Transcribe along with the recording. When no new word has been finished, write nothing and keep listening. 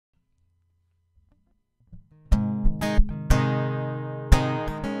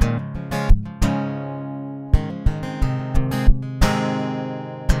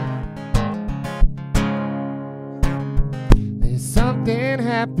something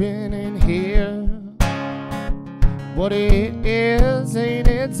happening here. What it is ain't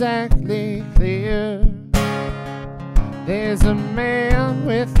exactly clear. There's a man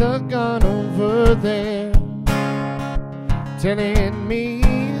with a gun over there, telling me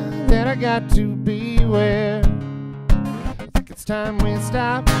that I got to beware. I think it's time we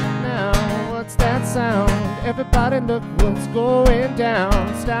stop now. What's that sound? Everybody look what's going down.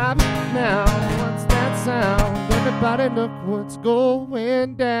 Stop now. What's that sound? Everybody look what's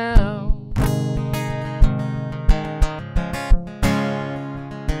going down.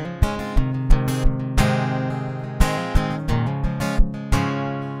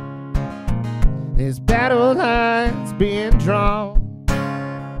 There's battle lines being drawn.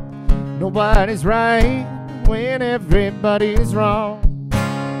 Nobody's right when everybody's wrong.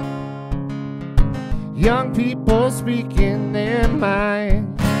 Young people speaking their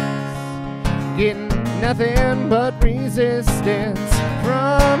minds, getting nothing but resistance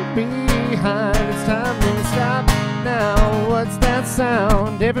from behind. It's time to stop now. What's that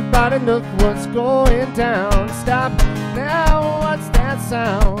sound? Everybody look what's going down. Stop now. What's that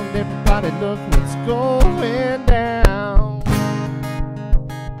sound? Everybody look what's going down.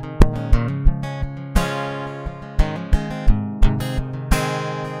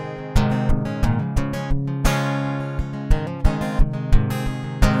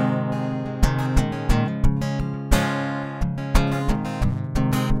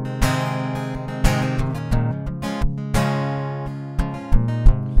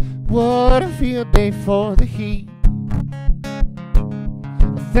 What a field day for the heat.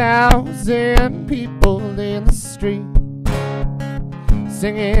 1,000 people in the street,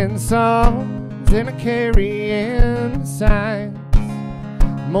 singing songs and carrying signs.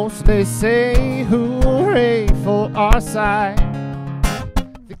 Mostly say hooray for our side.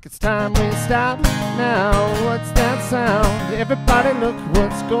 Think it's time we stop now. What's that sound? Everybody look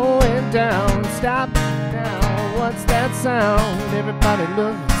what's going down. Stop now. What's that sound? Everybody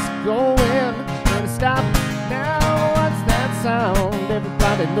look what's going. Gonna stop now. What's that sound?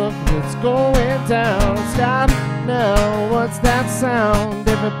 Everybody look what's going down. Stop now. What's that sound?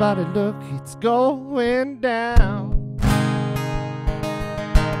 Everybody look, it's going down.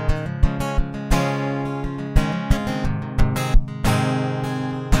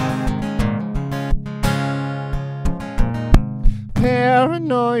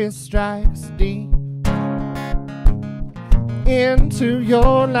 Paranoia strikes deep into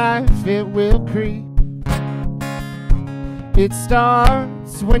your life, it will creep. It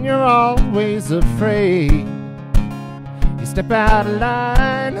starts when you're always afraid. You step out of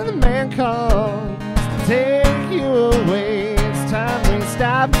line and the man comes to take you away. It's time we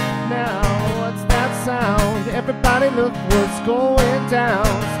stop now. What's that sound? Everybody look what's going down.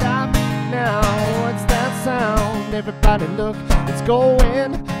 Stop now. What's that sound? Everybody look, it's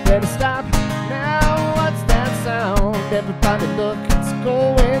going. Better stop now. What's that sound? Everybody look, it's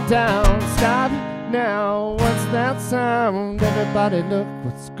going down. Stop now. What's that sound? Everybody look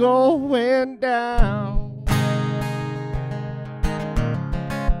what's going down.